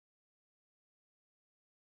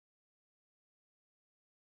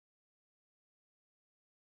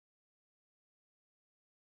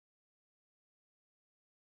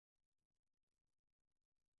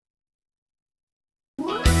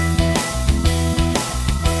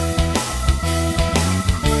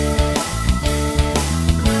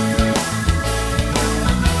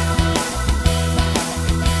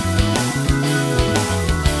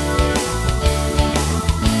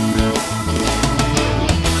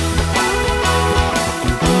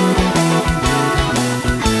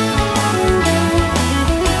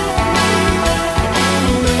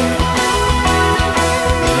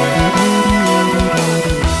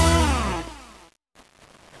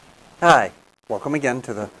Hi, welcome again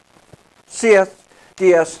to the Csds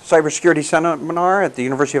Cybersecurity Seminar at the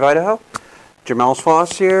University of Idaho. Jim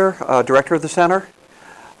Alves-Foss here, Director of the Center.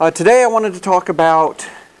 Today I wanted to talk about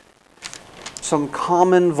some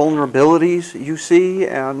common vulnerabilities you see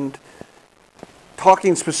and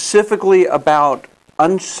talking specifically about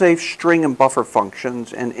unsafe string and buffer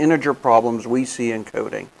functions and integer problems we see in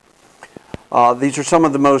coding. These are some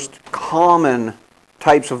of the most common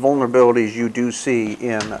types of vulnerabilities you do see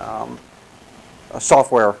in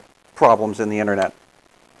software problems in the internet.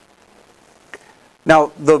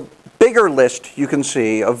 Now, the bigger list you can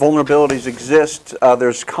see of vulnerabilities exists.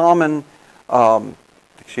 There's common,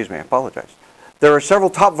 excuse me, I apologize. There are several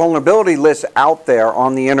top vulnerability lists out there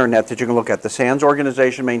on the internet that you can look at. The SANS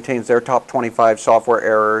organization maintains their top 25 software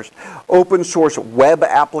errors. Open Source Web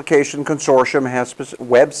Application Consortium has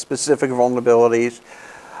web-specific vulnerabilities.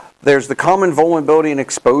 There's the Common Vulnerability and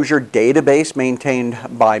Exposure Database maintained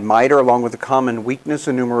by MITRE along with the Common Weakness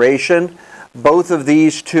Enumeration. Both of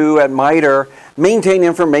these two at MITRE maintain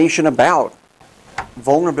information about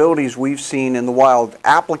vulnerabilities we've seen in the wild.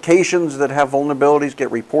 Applications that have vulnerabilities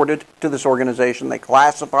get reported to this organization. They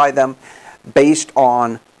classify them based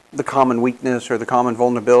on the common weakness or the common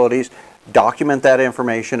vulnerabilities, document that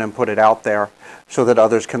information and put it out there so that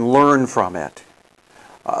others can learn from it.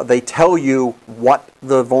 They tell you what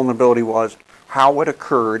the vulnerability was, how it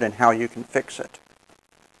occurred, and how you can fix it.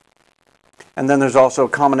 And then there's also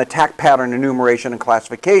common attack pattern enumeration and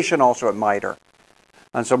classification also at MITRE.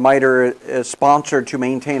 And so MITRE is sponsored to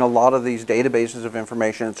maintain a lot of these databases of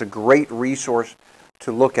information. It's a great resource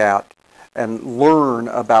to look at and learn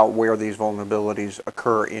about where these vulnerabilities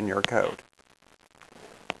occur in your code.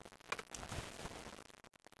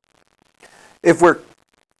 If we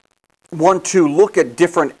want to look at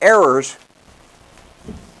different errors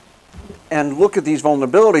and look at these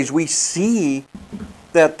vulnerabilities, we see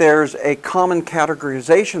that there's a common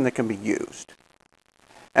categorization that can be used.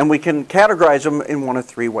 And we can categorize them in one of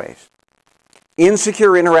three ways.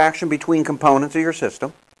 Insecure interaction between components of your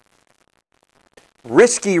system,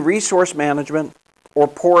 risky resource management, or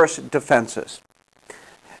porous defenses.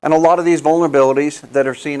 And a lot of these vulnerabilities that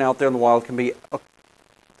are seen out there in the wild can be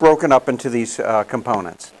broken up into these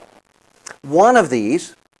components. One of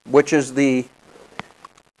these, which is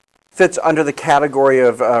fits under the category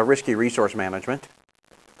of risky resource management,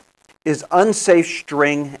 is unsafe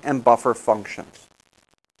string and buffer functions.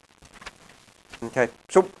 Okay,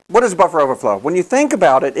 so what is buffer overflow? When you think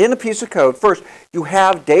about it in a piece of code, first you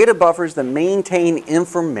have data buffers that maintain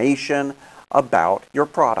information about your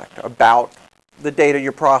product, about the data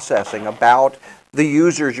you're processing, about the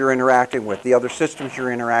users you're interacting with, the other systems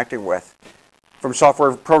you're interacting with. From a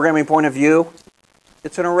software programming point of view,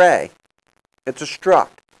 it's an array. It's a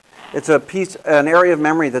struct. It's an area of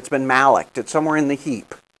memory that's been mallocked. It's somewhere in the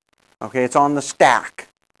heap. Okay, it's on the stack.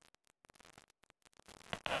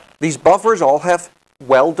 These buffers all have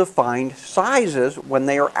well-defined sizes when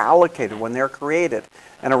they are allocated, when they're created.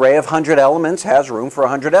 An array of 100 elements has room for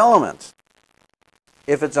 100 elements.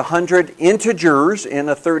 If it's 100 integers in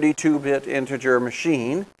a 32-bit integer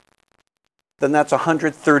machine, then that's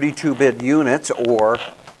 132-bit units, or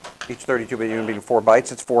each 32-bit unit being 4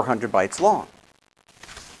 bytes, it's 400 bytes long.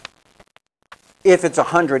 If it's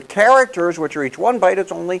 100 characters, which are each 1 byte,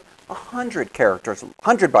 it's only 100 characters,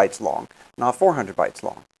 100 bytes long, not 400 bytes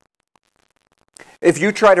long. If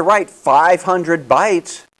you try to write 500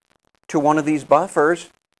 bytes to one of these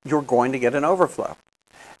buffers, you're going to get an overflow.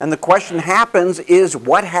 And the question happens is,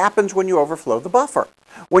 what happens when you overflow the buffer?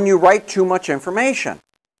 When you write too much information?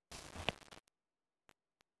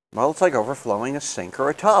 Well, it's like overflowing a sink or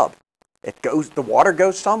a tub. The water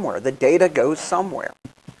goes somewhere. The data goes somewhere.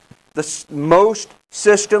 Most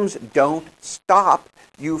systems don't stop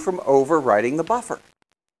you from overwriting the buffer.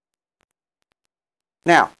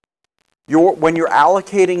 Now, when you're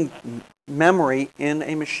allocating memory in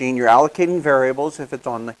a machine, you're allocating variables. If it's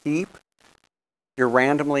on the heap, you're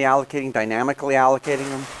randomly allocating, dynamically allocating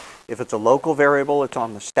them. If it's a local variable, it's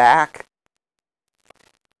on the stack.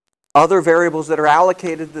 Other variables that are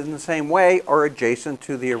allocated in the same way are adjacent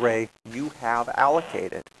to the array you have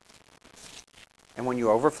allocated. And when you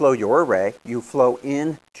overflow your array, you flow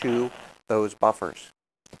into those buffers.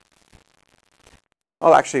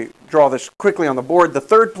 I'll actually draw this quickly on the board. The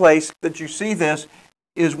third place that you see this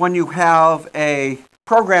is when you have a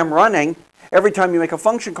program running. Every time you make a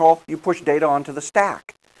function call, you push data onto the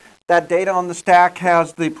stack. That data on the stack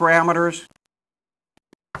has the parameters,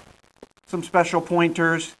 some special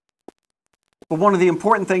pointers. But one of the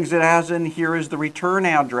important things it has in here is the return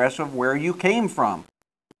address of where you came from.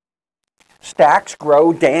 Stacks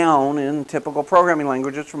grow down in typical programming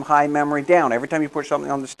languages from high memory down. Every time you push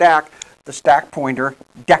something on the stack pointer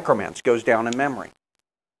decrements, goes down in memory.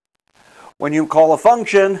 When you call a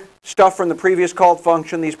function, stuff from the previous called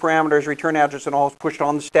function, these parameters, return address, and all is pushed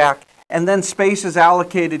on the stack, and then space is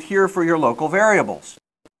allocated here for your local variables,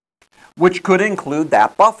 which could include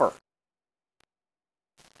that buffer.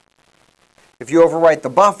 If you overwrite the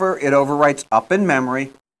buffer, it overwrites up in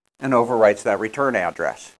memory and overwrites that return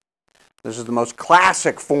address. This is the most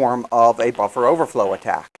classic form of a buffer overflow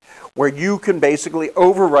attack, where you can basically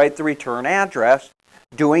overwrite the return address,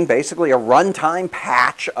 doing basically a runtime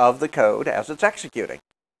patch of the code as it's executing.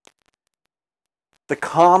 The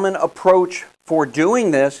common approach for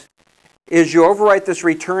doing this is you overwrite this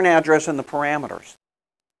return address and the parameters.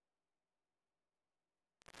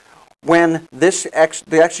 When the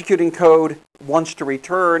executing code wants to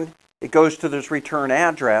return, it goes to this return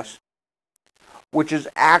address, which is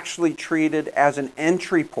actually treated as an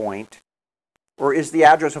entry point, or is the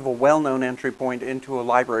address of a well-known entry point into a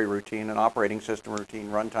library routine, an operating system routine,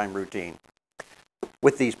 runtime routine,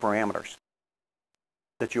 with these parameters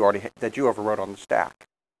that you overwrote on the stack.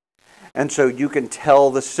 And so you can tell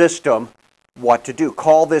the system what to do.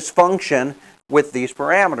 Call this function with these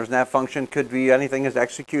parameters. And that function could be anything as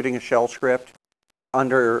executing a shell script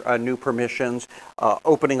under new permissions,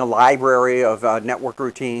 opening a library of network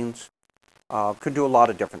routines. Could do a lot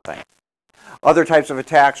of different things. Other types of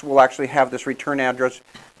attacks will actually have this return address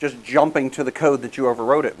just jumping to the code that you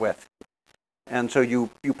overwrote it with. And so you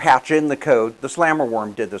patch in the code. The slammer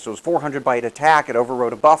worm did this. It was a 400-byte attack. It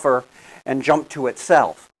overwrote a buffer and jumped to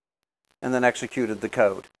itself and then executed the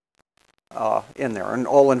code in there. And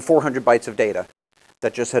all in 400 bytes of data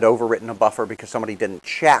that just had overwritten a buffer because somebody didn't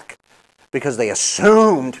check, because they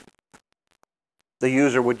assumed the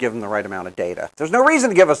user would give them the right amount of data. There's no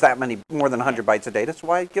reason to give us that many, more than 100 bytes of data, so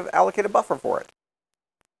why allocate a buffer for it?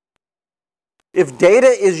 If data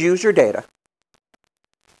is user data,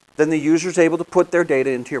 then the user is able to put their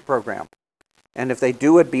data into your program. And if they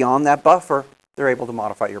do it beyond that buffer, they're able to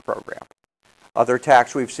modify your program. Other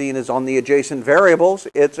attacks we've seen is on the adjacent variables.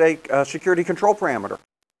 It's a security control parameter.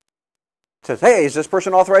 It says, hey, is this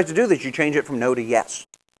person authorized to do this? You change it from no to yes.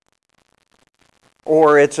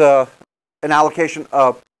 Or it's an allocation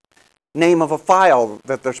of name of a file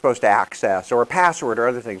that they're supposed to access, or a password or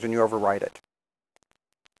other things, and you overwrite it.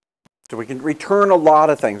 So we can return a lot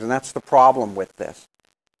of things, and that's the problem with this.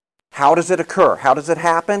 How does it occur? How does it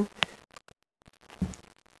happen?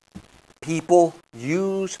 People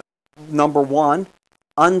use, number one,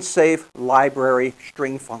 unsafe library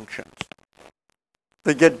string functions.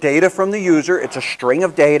 They get data from the user. It's a string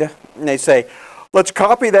of data, and they say, let's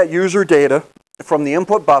copy that user data from the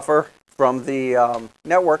input buffer from the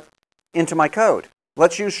network into my code.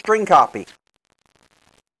 Let's use string copy.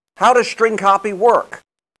 How does string copy work?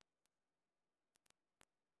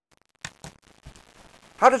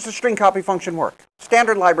 How does the string copy function work?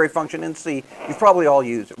 Standard library function in C. You've probably all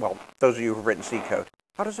used it. Well, those of you who've written C code.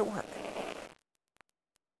 How does it work?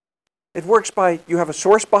 It works by, you have a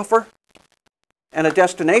source buffer and a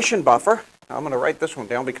destination buffer. I'm going to write this one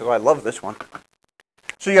down because I love this one.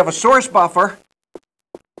 So you have a source buffer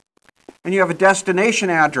and you have a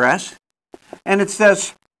destination address, and it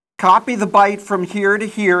says copy the byte from here to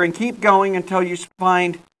here and keep going until you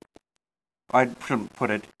find, I shouldn't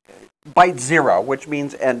put it, byte 0, which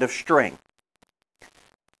means end of string.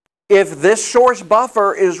 If this source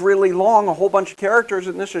buffer is really long, a whole bunch of characters,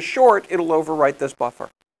 and this is short, it'll overwrite this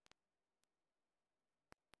buffer.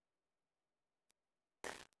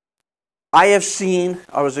 I have seen,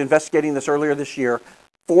 I was investigating this earlier this year,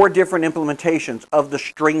 4 different implementations of the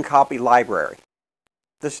string copy library.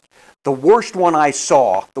 The worst one I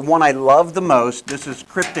saw, the one I love the most, this is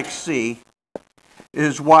cryptic C,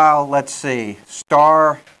 is while, let's see,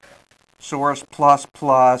 star source plus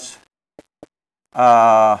plus,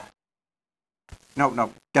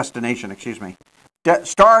 destination, excuse me.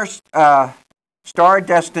 Star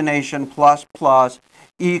destination plus plus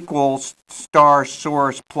equals star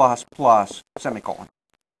source plus plus, semicolon.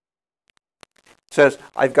 It says,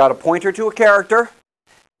 I've got a pointer to a character,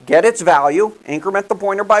 get its value, increment the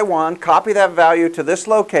pointer by 1, copy that value to this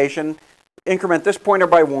location, increment this pointer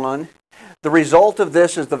by 1. The result of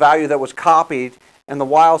this is the value that was copied, and the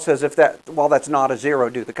while says, while that's not a 0,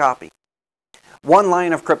 do the copy. 1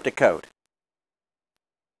 line of cryptic code.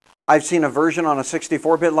 I've seen a version on a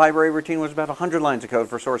 64-bit library routine was about 100 lines of code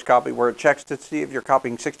for source copy, where it checks to see if you're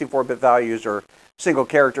copying 64-bit values or single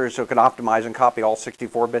characters, so it can optimize and copy all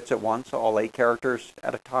 64 bits at once, all 8 characters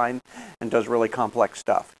at a time, and does really complex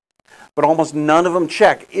stuff. But almost none of them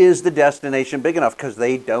check, is the destination big enough? Because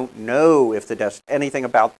they don't know if anything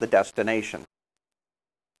about the destination.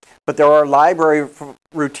 But there are library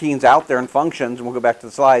routines out there and functions, and we'll go back to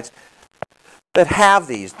the slides, that have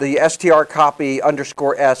these. The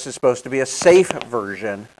strcopy_s is supposed to be a safe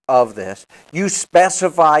version of this. You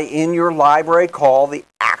specify in your library call the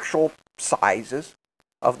actual sizes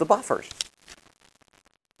of the buffers.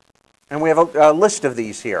 And we have a list of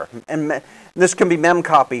these here. And this can be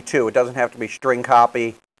memcopy too. It doesn't have to be string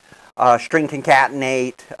copy. String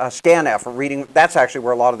concatenate, scanf, reading. That's actually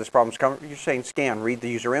where a lot of this problems come. You're saying scan, read the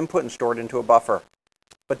user input and store it into a buffer,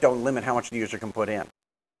 but don't limit how much the user can put in.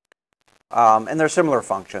 And there are similar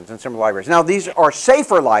functions and similar libraries. Now these are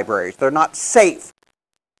safer libraries. They're not safe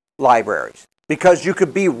libraries because you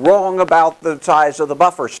could be wrong about the size of the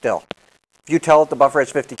buffer still. If you tell it the buffer has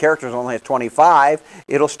 50 characters and only has 25,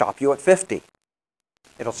 it'll stop you at 50.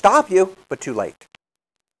 It'll stop you, but too late.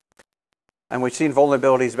 And we've seen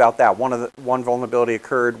vulnerabilities about that. One vulnerability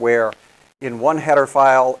occurred where in one header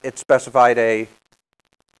file it specified a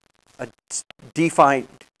defined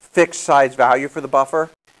fixed size value for the buffer.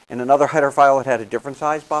 In another header file it had a different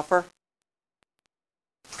size buffer.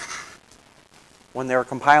 When they were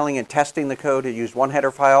compiling and testing the code, it used one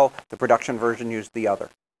header file. The production version used the other.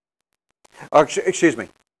 Excuse me.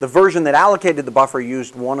 The version that allocated the buffer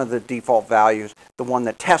used one of the default values. The one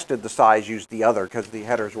that tested the size used the other because the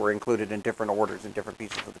headers were included in different orders in different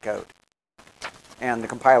pieces of the code. And the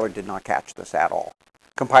compiler did not catch this at all.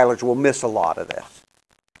 Compilers will miss a lot of this.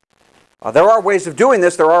 There are ways of doing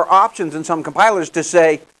this. There are options in some compilers to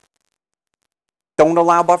say, don't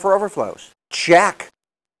allow buffer overflows. Check.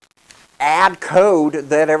 Add code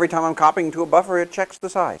that every time I'm copying to a buffer, it checks the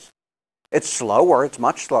size. It's slower. It's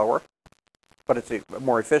much slower. But it's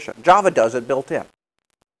more efficient. Java does it built in.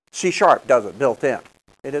 C# does it built in.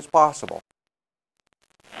 It is possible.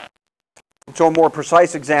 So a more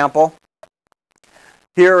precise example.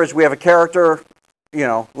 Here is we have a character,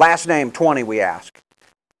 last name 20 we ask.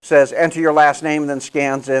 Says enter your last name, then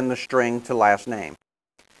scans in the string to last name.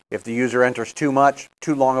 If the user enters too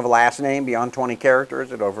long of a last name beyond 20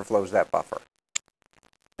 characters, it overflows that buffer.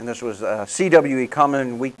 And this was CWE,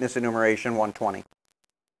 Common Weakness Enumeration 120.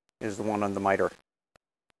 Is the one on the MITRE.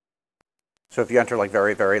 So if you enter like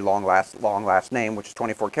very, very long last name, which is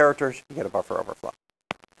 24 characters, you get a buffer overflow.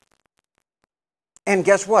 And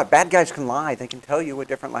guess what? Bad guys can lie. They can tell you a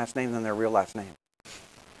different last name than their real last name.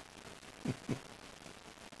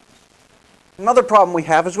 Another problem we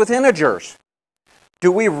have is with integers.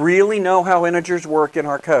 Do we really know how integers work in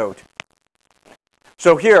our code?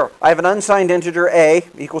 So here, I have an unsigned integer a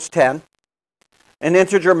equals 10. An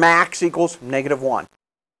integer max equals -1.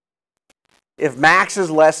 If max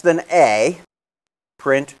is less than a,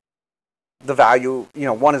 print the value,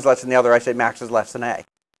 1 is less than the other, I say max is less than a.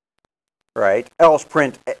 Right? Else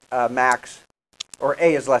print max, or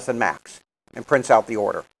a is less than max, and prints out the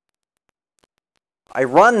order. I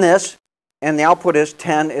run this, and the output is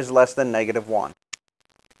 10 is less than -1.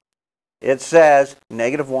 It says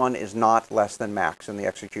 -1 is not less than max in the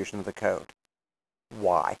execution of the code.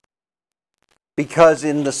 Why? Because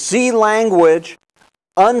in the C language,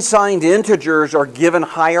 unsigned integers are given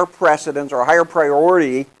higher precedence or higher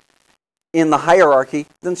priority in the hierarchy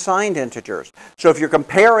than signed integers. So if you're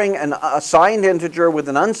comparing a signed integer with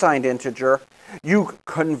an unsigned integer, you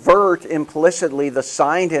convert implicitly the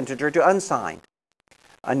signed integer to unsigned.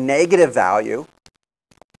 A negative value,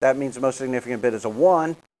 that means the most significant bit is a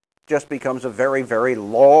 1, just becomes a very, very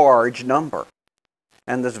large number.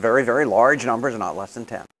 And this very, very large number is not less than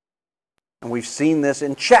 10. And we've seen this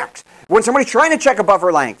in checks. When somebody's trying to check a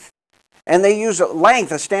buffer length, and they use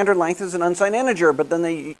a standard length is an unsigned integer, but then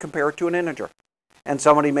they compare it to an integer. And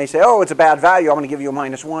somebody may say, oh, it's a bad value, I'm going to give you a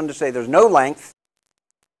 -1 to say there's no length.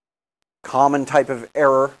 Common type of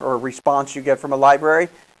error or response you get from a library,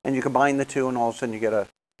 and you combine the two, and all of a sudden you get an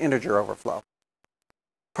integer overflow.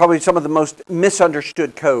 Probably some of the most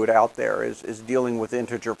misunderstood code out there is dealing with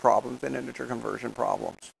integer problems and integer conversion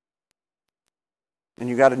problems. And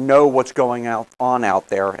you got to know what's going on out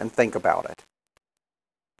there and think about it.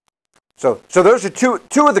 So those are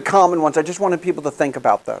two of the common ones. I just wanted people to think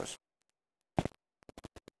about those.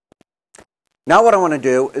 Now what I want to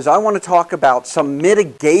do is I want to talk about some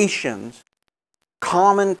mitigations,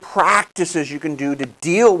 common practices you can do to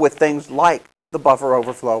deal with things like the buffer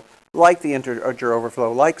overflow, like the integer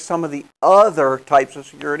overflow, like some of the other types of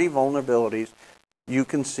security vulnerabilities you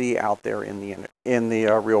can see out there in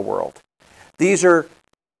the real world. These are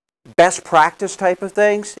best practice type of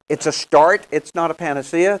things. It's a start. It's not a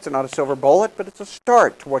panacea. It's not a silver bullet, but it's a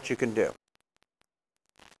start to what you can do.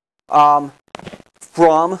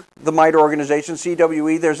 from the MITRE organization,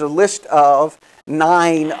 CWE. There's a list of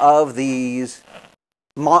 9 of these,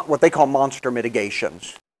 what they call monster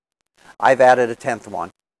mitigations. I've added a 10th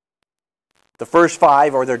one. The first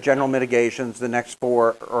 5 are their general mitigations. The next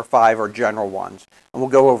 4 or 5 are general ones. And we'll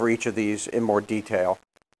go over each of these in more detail.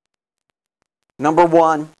 Number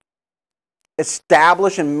 1,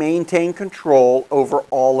 establish and maintain control over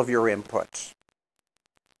all of your inputs.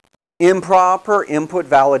 Improper input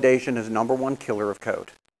validation is number 1 killer of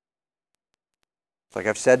code. Like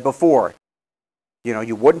I've said before,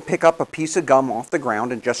 you wouldn't pick up a piece of gum off the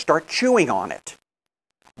ground and just start chewing on it.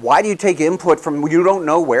 Why do you take input from you don't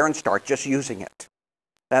know where and start just using it?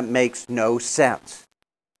 That makes no sense.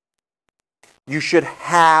 You should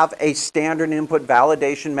have a standard input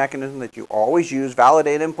validation mechanism that you always use.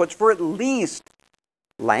 Validate inputs for at least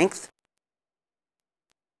length,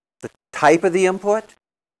 the type of the input.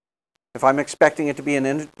 If I'm expecting it to be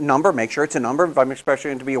a number, make sure it's a number. If I'm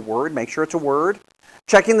expecting it to be a word, make sure it's a word.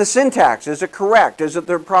 Checking the syntax. Is it correct? Is it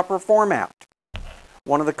the proper format?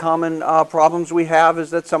 One of the common problems we have is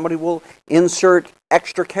that somebody will insert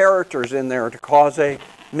extra characters in there to cause a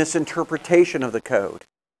misinterpretation of the code.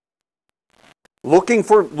 Look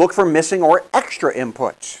for missing or extra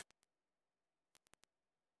inputs.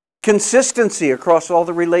 Consistency across all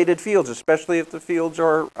the related fields, especially if the fields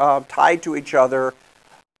are tied to each other.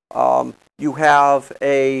 You have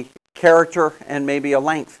a character and maybe a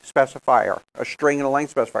length specifier, a string and a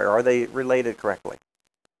length specifier. Are they related correctly?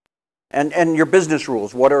 And your business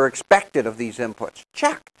rules, what are expected of these inputs?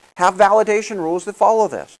 Check. Have validation rules that follow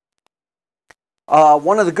this.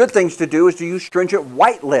 One of the good things to do is to use stringent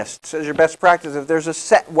whitelists as your best practice. If there's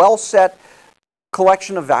a well-set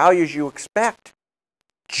collection of values you expect,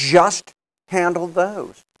 just handle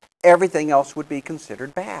those. Everything else would be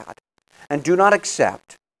considered bad. And do not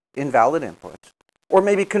accept invalid inputs, or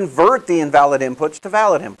maybe convert the invalid inputs to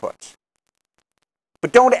valid inputs.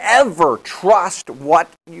 But don't ever trust what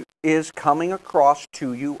is coming across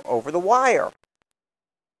to you over the wire.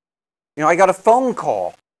 I got a phone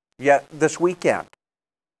call this weekend.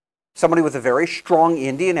 Somebody with a very strong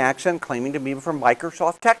Indian accent claiming to be from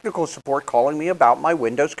Microsoft technical support calling me about my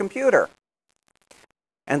Windows computer.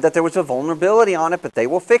 And that there was a vulnerability on it, but they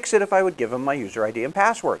will fix it if I would give them my user ID and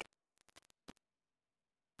password.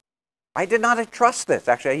 I did not trust this.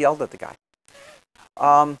 Actually, I yelled at the guy.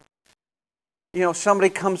 Somebody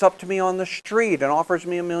comes up to me on the street and offers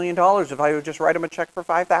me $1 million if I would just write them a check for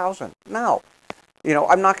 $5,000. No.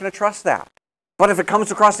 I'm not going to trust that. But if it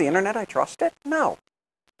comes across the internet, I trust it? No.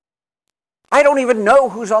 I don't even know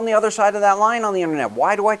who's on the other side of that line on the internet.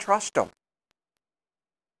 Why do I trust them?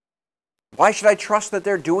 Why should I trust that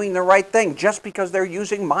they're doing the right thing just because they're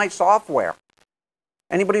using my software?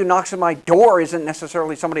 Anybody who knocks on my door isn't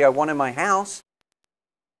necessarily somebody I want in my house.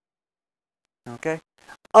 Okay?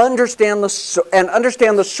 Understand the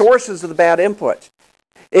sources of the bad input.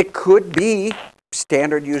 It could be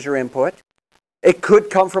standard user input. It could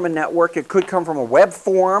come from a network. It could come from a web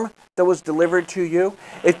form that was delivered to you.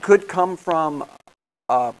 It could come from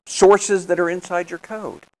sources that are inside your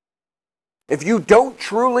code. If you don't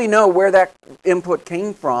truly know where that input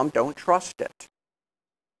came from, don't trust it.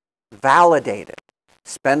 Validate it.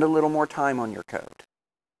 Spend a little more time on your code.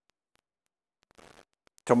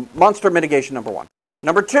 So, monster mitigation number 1.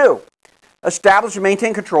 Number 2, establish and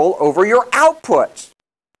maintain control over your outputs.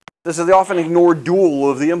 This is the often ignored dual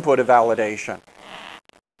of the input of validation.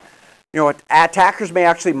 Attackers may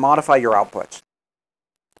actually modify your outputs.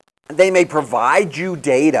 They may provide you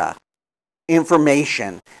data,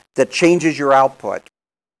 information that changes your output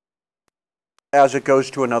as it goes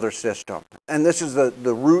to another system. And this is the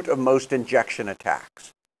root of most injection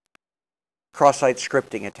attacks. Cross-site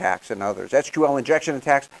scripting attacks and others. SQL injection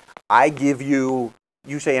attacks,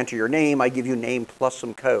 you say enter your name, I give you name plus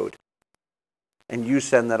some code. And you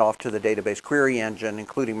send that off to the database query engine,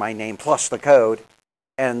 including my name plus the code,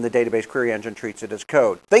 and the database query engine treats it as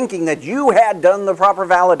code, thinking that you had done the proper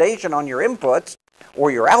validation on your inputs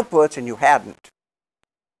or your outputs, and you hadn't.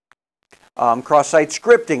 Cross-site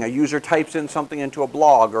scripting, a user types in something into a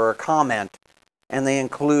blog or a comment, and they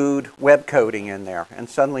include web coding in there. And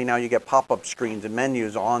suddenly now you get pop-up screens and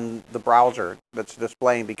menus on the browser that's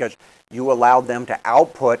displaying because you allowed them to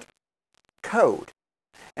output code.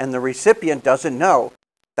 And the recipient doesn't know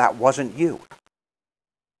that wasn't you.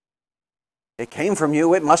 It came from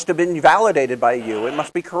you. It must have been validated by you. It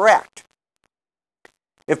must be correct.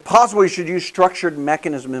 If possible, you should use structured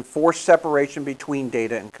mechanism and force separation between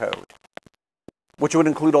data and code, which would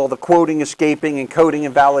include all the quoting, escaping, encoding,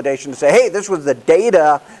 and validation to say, hey, this was the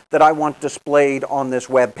data that I want displayed on this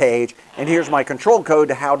web page, and here's my control code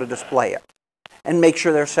to how to display it. And make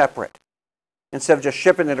sure they're separate. instead of just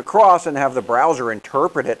shipping it across and have the browser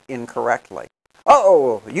interpret it incorrectly.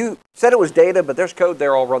 Oh, you said it was data, but there's code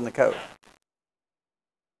there, I'll run the code.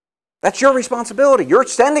 That's your responsibility. You're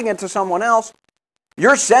sending it to someone else.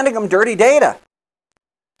 You're sending them dirty data.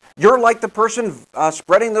 You're like the person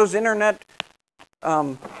spreading those internet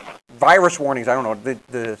virus warnings. I don't know,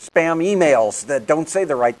 the spam emails that don't say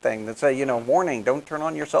the right thing, that say, warning, don't turn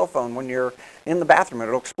on your cell phone when you're in the bathroom,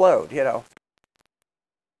 it'll explode, I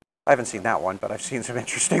haven't seen that one, but I've seen some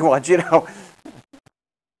interesting ones,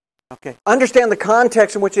 Okay. Understand the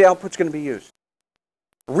context in which the output's going to be used.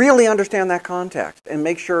 Really understand that context and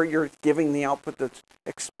make sure you're giving the output that's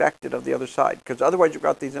expected of the other side, because otherwise you've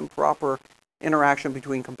got these improper interaction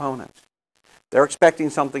between components. They're expecting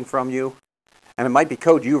something from you, and it might be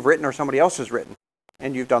code you've written or somebody else has written,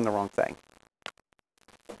 and you've done the wrong thing.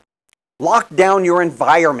 Lock down your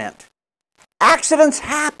environment. Accidents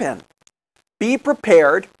happen. Be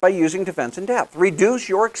prepared by using defense in depth. Reduce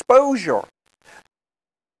your exposure.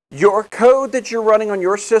 Your code that you're running on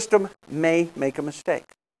your system may make a mistake.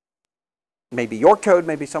 Maybe your code,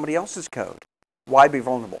 maybe somebody else's code. Why be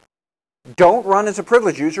vulnerable? Don't run as a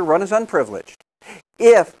privileged user, run as unprivileged.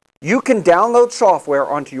 If you can download software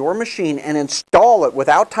onto your machine and install it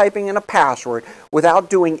without typing in a password, without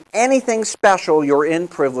doing anything special, you're in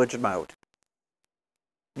privileged mode.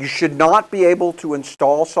 You should not be able to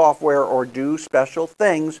install software or do special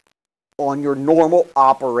things on your normal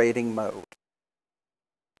operating mode.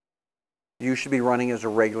 You should be running as a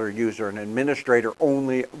regular user, an administrator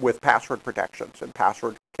only with password protections and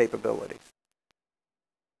password capabilities.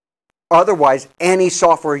 Otherwise, any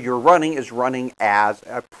software you're running is running as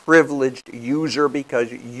a privileged user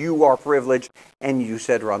because you are privileged and you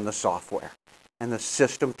said run the software. And the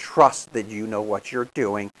system trusts that you know what you're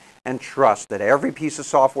doing and trusts that every piece of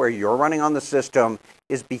software you're running on the system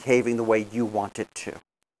is behaving the way you want it to.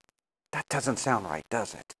 That doesn't sound right,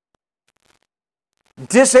 does it?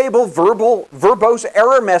 Disable verbose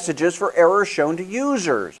error messages for errors shown to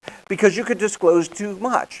users because you could disclose too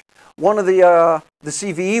much. One of the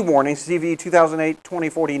CVE warnings, CVE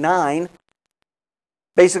 2008-2049,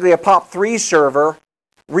 basically a POP3 server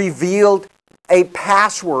revealed a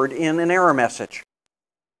password in an error message.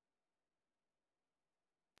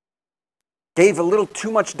 Gave a little too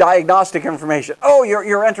much diagnostic information. Oh,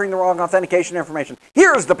 you're entering the wrong authentication information.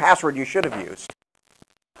 Here's the password you should have used.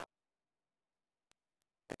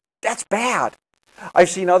 That's bad. I've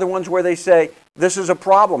seen other ones where they say, this is a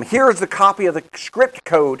problem. Here's the copy of the script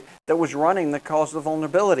code that was running that caused the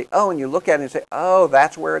vulnerability. Oh, and you look at it and say, oh,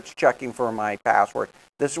 that's where it's checking for my password.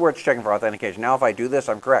 This is where it's checking for authentication. Now if I do this,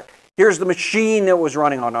 I'm correct. Here's the machine it was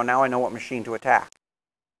running on. Oh, now I know what machine to attack.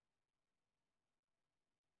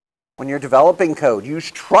 When you're developing code, use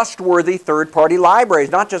trustworthy third-party libraries,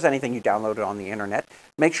 not just anything you downloaded on the internet.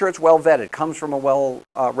 Make sure it's well vetted, comes from a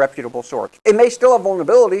reputable source. It may still have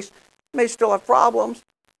vulnerabilities, may still have problems,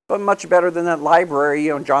 but much better than that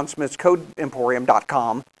library, John Smith's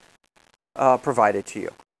CodeEmporium.com provided to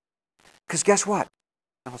you. Because guess what?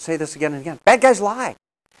 I'll say this again and again. Bad guys lie.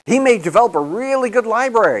 He may develop a really good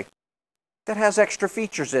library that has extra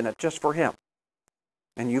features in it just for him.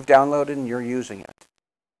 And you've downloaded and you're using it.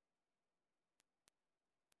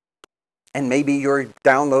 And maybe you're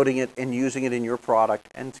downloading it and using it in your product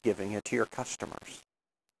and giving it to your customers.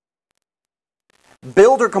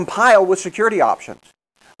 Build or compile with security options.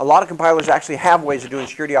 A lot of compilers actually have ways of doing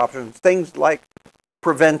security options. Things like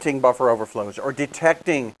preventing buffer overflows or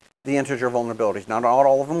detecting the integer vulnerabilities. Now, not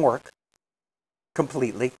all of them work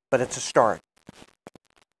completely, but it's a start.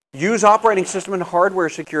 Use operating system and hardware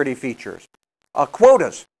security features.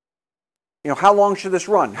 Quotas. How long should this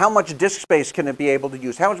run? How much disk space can it be able to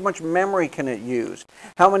use? How much memory can it use?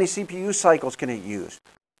 How many CPU cycles can it use?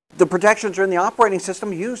 The protections are in the operating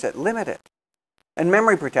system. Use it. Limit it. And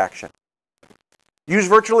memory protection. Use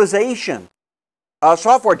virtualization,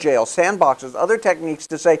 software jails, sandboxes, other techniques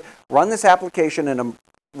to say, run this application in a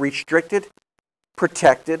restricted,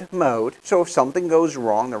 protected mode, so if something goes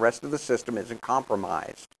wrong, the rest of the system isn't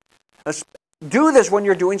compromised. Do this when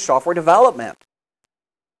you're doing software development,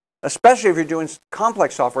 especially if you're doing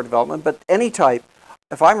complex software development, but any type.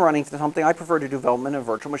 If I'm running something, I prefer to do development in a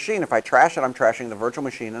virtual machine. If I trash it, I'm trashing the virtual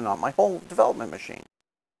machine and not my whole development machine.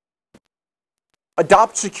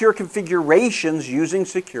 Adopt secure configurations using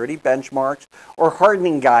security benchmarks or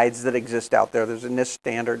hardening guides that exist out there. There's a NIST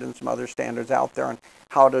standard and some other standards out there on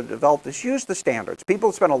how to develop this. Use the standards.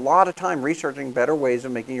 People spend a lot of time researching better ways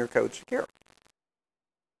of making your code secure.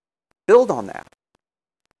 Build on that.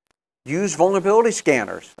 Use vulnerability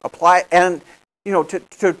scanners. Apply and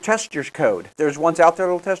to test your code. There's ones out there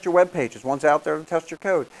that'll test your web pages. Ones out there that'll test your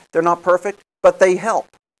code. They're not perfect, but they help.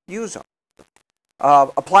 Use them.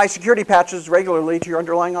 Apply security patches regularly to your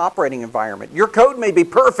underlying operating environment. Your code may be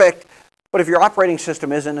perfect, but if your operating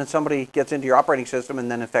system isn't and somebody gets into your operating system and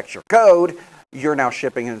then infects your code, you're now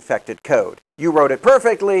shipping infected code. You wrote it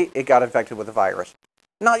perfectly, it got infected with a virus.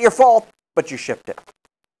 Not your fault, but you shipped it.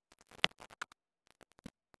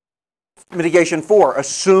 Mitigation 4,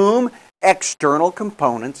 assume external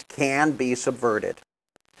components can be subverted,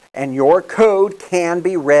 and your code can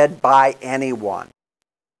be read by anyone.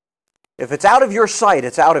 If it's out of your sight,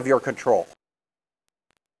 it's out of your control.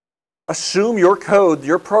 Assume your code,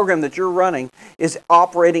 your program that you're running, is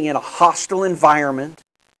operating in a hostile environment.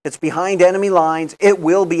 It's behind enemy lines. It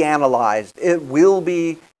will be analyzed. It will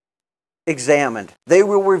be examined. They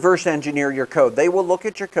will reverse engineer your code. They will look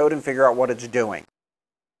at your code and figure out what it's doing.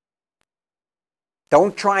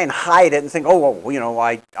 Don't try and hide it and think, oh, well, you know,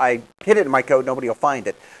 I hid it in my code, nobody will find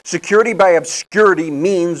it. Security by obscurity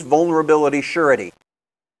means vulnerability surety.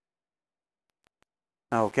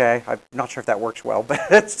 Okay, I'm not sure if that works well,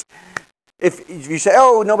 but if you say,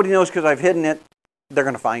 oh, nobody knows because I've hidden it, they're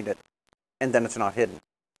going to find it, and then it's not hidden.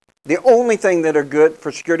 The only thing that are good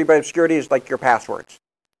for security by obscurity is like your passwords.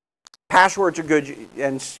 Passwords are good,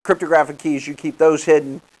 and cryptographic keys, you keep those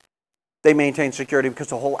hidden. They maintain security because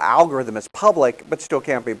the whole algorithm is public, but still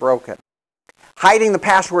can't be broken. Hiding the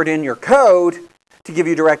password in your code to give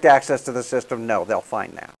you direct access to the system, no, they'll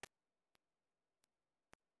find that.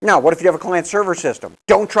 Now, what if you have a client-server system?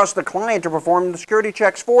 Don't trust the client to perform the security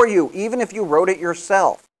checks for you, even if you wrote it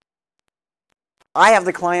yourself. I have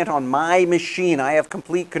the client on my machine. I have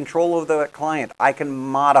complete control of the client. I can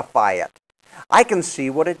modify it. I can see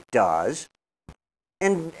what it does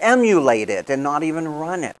and emulate it and not even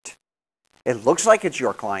run it. It looks like it's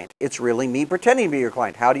your client. It's really me pretending to be your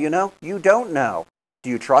client. How do you know? You don't know. Do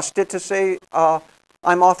you trust it to say, I'm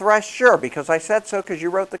authorized? Sure, because I said so because you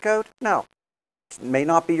wrote the code? No. It may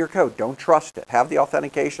not be your code. Don't trust it. Have the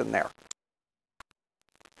authentication there.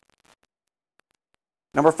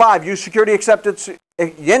 Number 5, use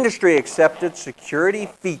industry-accepted security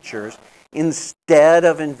features instead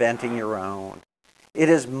of inventing your own. It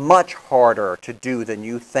is much harder to do than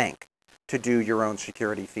you think to do your own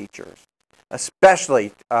security features.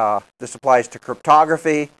 Especially, this applies to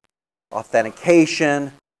cryptography,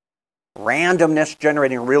 authentication, randomness,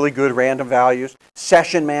 generating really good random values,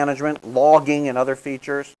 session management, logging, and other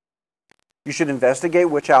features. You should investigate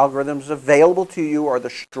which algorithms available to you are the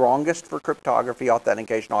strongest for cryptography,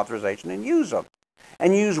 authentication, authorization, and use them.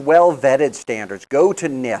 And use well-vetted standards. Go to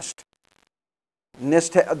NIST.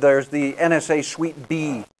 There's the NSA Suite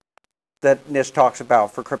B that NIST talks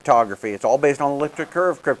about for cryptography. It's all based on elliptic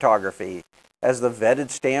curve cryptography as the vetted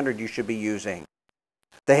standard you should be using.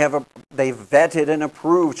 They've vetted and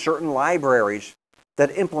approved certain libraries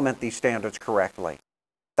that implement these standards correctly.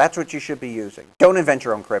 That's what you should be using. Don't invent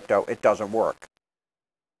your own crypto. It doesn't work.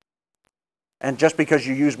 And just because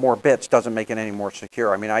you use more bits doesn't make it any more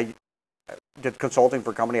secure. I mean, I did consulting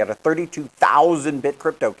for a company that had a 32,000-bit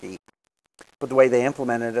crypto key. But the way they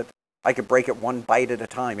implemented it, I could break it 1 byte at a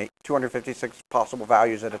time, 256 possible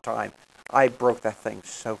values at a time. I broke that thing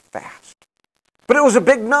so fast. But it was a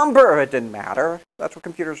big number. It didn't matter. That's what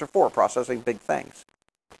computers are for, processing big things.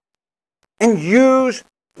 And use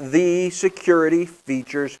the security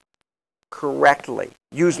features correctly.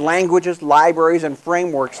 Use languages, libraries, and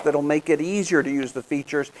frameworks that will make it easier to use the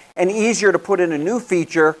features and easier to put in a new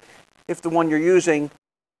feature if the one you're using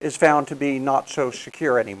is found to be not so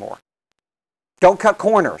secure anymore. Don't cut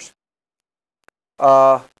corners.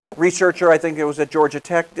 Researcher, I think it was at Georgia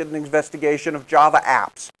Tech, did an investigation of Java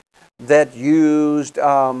apps that used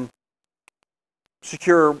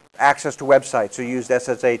secure access to websites, so used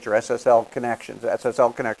SSH or SSL connections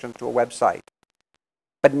to a website,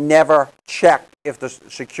 but never checked if the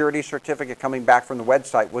security certificate coming back from the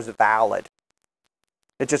website was valid.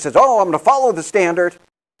 It just says, oh, I'm going to follow the standard,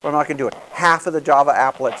 but I'm not going to do it. Half of the Java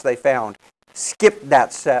applets they found skipped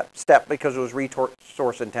that step because it was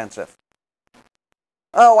resource intensive.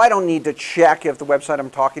 Oh, I don't need to check if the website I'm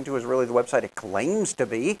talking to is really the website it claims to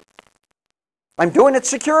be. I'm doing it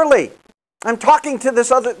securely. I'm talking to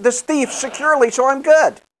this thief securely, so I'm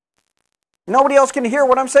good. Nobody else can hear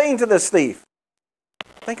what I'm saying to this thief.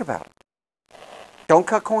 Think about it. Don't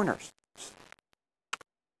cut corners.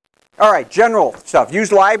 All right, general stuff.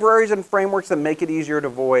 Use libraries and frameworks that make it easier to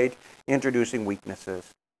avoid introducing weaknesses.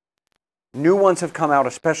 New ones have come out,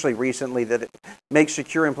 especially recently, that it makes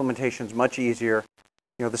secure implementations much easier.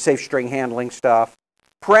 You know, the safe string handling stuff.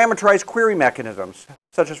 Parameterized query mechanisms,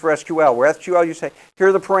 such as for SQL, where SQL you say, here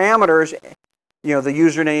are the parameters, you know, the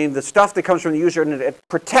username, the stuff that comes from the user, and it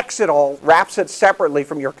protects it all, wraps it separately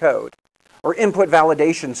from your code. or input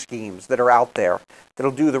validation schemes that are out there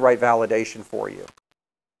that'll do the right validation for you.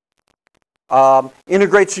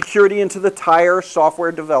 Integrate security into the entire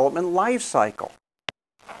software development lifecycle.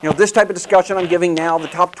 You know, this type of discussion I'm giving now, the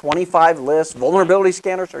top 25 lists, vulnerability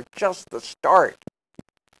scanners are just the start.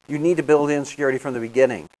 You need to build in security from the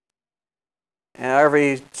beginning. And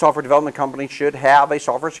every software development company should have a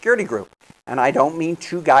software security group. And I don't mean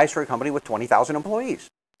 2 guys for a company with 20,000 employees,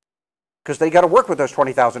 because they got to work with those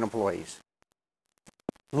 20,000 employees.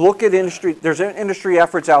 Look at industry. There's industry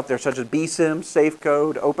efforts out there such as BSIM,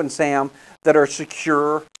 SafeCode, OpenSAM that are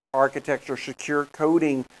secure architecture, secure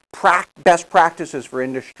coding, best practices for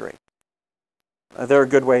industry. They're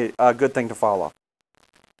a good thing to follow.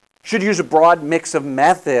 Should use a broad mix of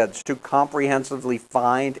methods to comprehensively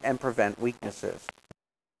find and prevent weaknesses.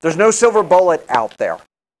 There's no silver bullet out there.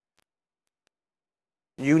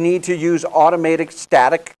 You need to use automated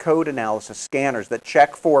static code analysis scanners that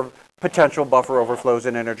check for potential buffer overflows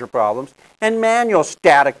and integer problems, and manual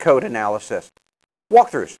static code analysis.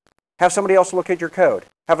 Walkthroughs. Have somebody else look at your code.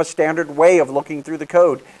 Have a standard way of looking through the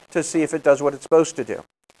code to see if it does what it's supposed to do.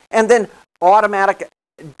 And then automatic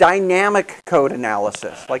dynamic code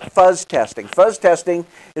analysis, like fuzz testing. Fuzz testing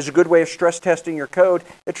is a good way of stress testing your code.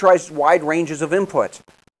 It tries wide ranges of inputs.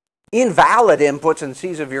 Invalid inputs and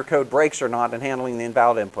sees if your code breaks or not, and handling the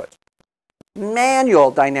invalid inputs.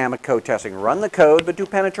 Manual dynamic code testing. Run the code, but do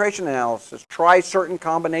penetration analysis. Try certain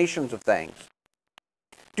combinations of things.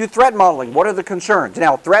 Do threat modeling. What are the concerns?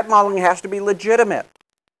 Now, threat modeling has to be legitimate.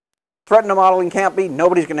 Threat modeling can't be,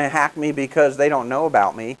 nobody's going to hack me because they don't know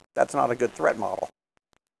about me. That's not a good threat model.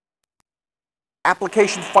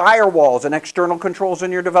 Application firewalls and external controls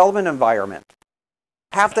in your development environment.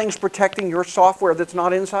 Have things protecting your software that's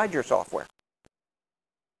not inside your software.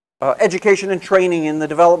 Education and training in the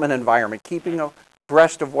development environment, keeping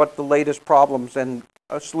abreast of what the latest problems and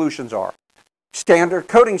solutions are. Standard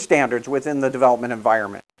coding standards within the development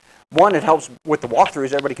environment. 1, it helps with the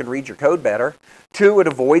walkthroughs, everybody can read your code better. 2, it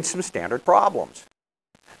avoids some standard problems.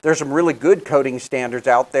 There's some really good coding standards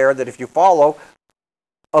out there that if you follow,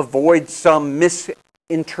 avoid some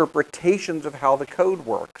misinterpretations of how the code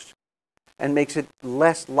works and makes it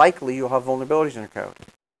less likely you'll have vulnerabilities in your code.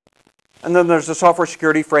 And then there's the software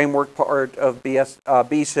security framework part of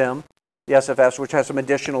BSIM, the SFS, which has some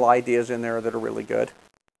additional ideas in there that are really good.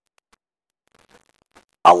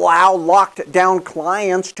 Allow locked down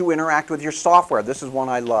clients to interact with your software. This is one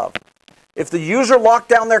I love. If the user locked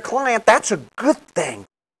down their client, that's a good thing.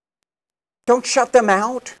 Don't shut them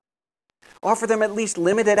out. Offer them at least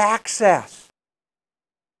limited access.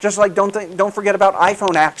 Just like don't forget about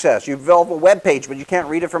iPhone access. You develop a web page, but you can't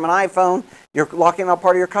read it from an iPhone. You're locking out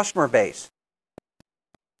part of your customer base.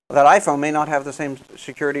 That iPhone may not have the same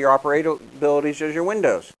security or operabilities as your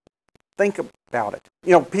Windows. Think about it.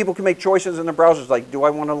 You know, people can make choices in their browsers like, do I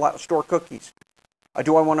want to store cookies?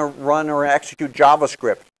 Do I want to run or execute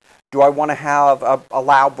JavaScript? Do I want to have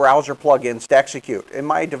allow browser plugins to execute? In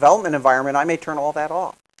my development environment, I may turn all that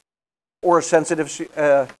off. Or a sensitive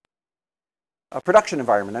production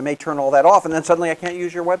environment, I may turn all that off, and then suddenly I can't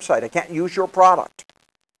use your website. I can't use your product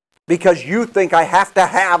because you think I have to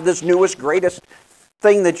have this newest, greatest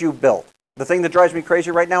thing that you built. The thing that drives me crazy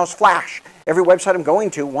right now is Flash. Every website I'm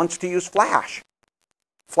going to wants to use Flash.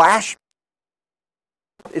 Flash,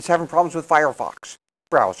 it's having problems with Firefox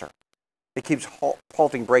browser. It keeps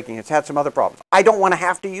halting, breaking. It's had some other problems. I don't want to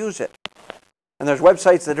have to use it. And there's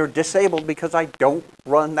websites that are disabled because I don't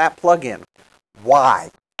run that plugin.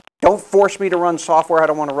 Why? Don't force me to run software I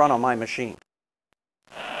don't want to run on my machine.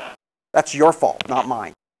 That's your fault, not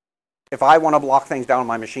mine. If I want to block things down on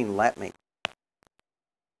my machine, let me.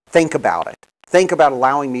 Think about it. Think about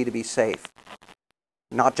allowing me to be safe.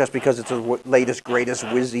 Not just because it's the latest, greatest,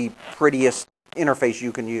 whizzy, prettiest interface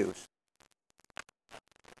you can use.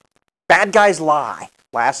 Bad guys lie.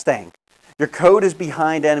 Last thing. Your code is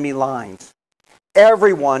behind enemy lines.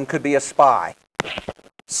 Everyone could be a spy.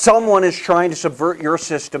 Someone is trying to subvert your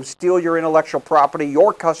system, steal your intellectual property,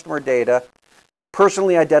 your customer data,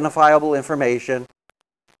 personally identifiable information.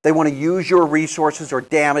 They want to use your resources or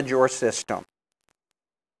damage your system.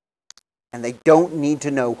 And they don't need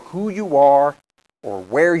to know who you are or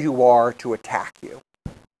where you are to attack you.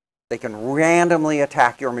 They can randomly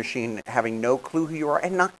attack your machine having no clue who you are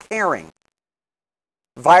and not caring.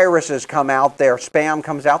 Viruses come out there, spam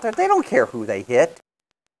comes out there, they don't care who they hit.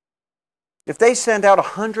 If they send out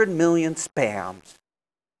 100 million spams,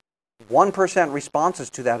 1% responses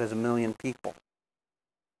to that is 1 million people.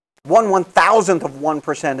 1/1000th of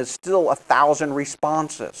 1% is still 1,000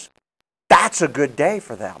 responses. That's a good day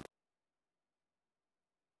for them.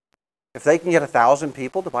 If they can get 1,000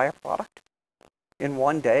 people to buy a product, in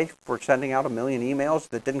one day for sending out 1 million emails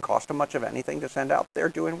that didn't cost them much of anything to send out, they're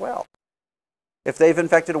doing well. If they've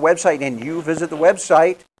infected a website and you visit the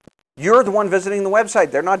website, you're the one visiting the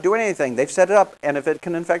website. They're not doing anything. They've set it up, and if it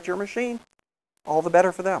can infect your machine, all the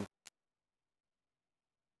better for them.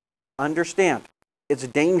 Understand, it's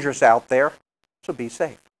dangerous out there, so be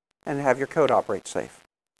safe and have your code operate safe.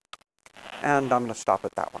 And I'm going to stop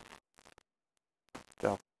at that one.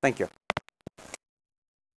 So, thank you.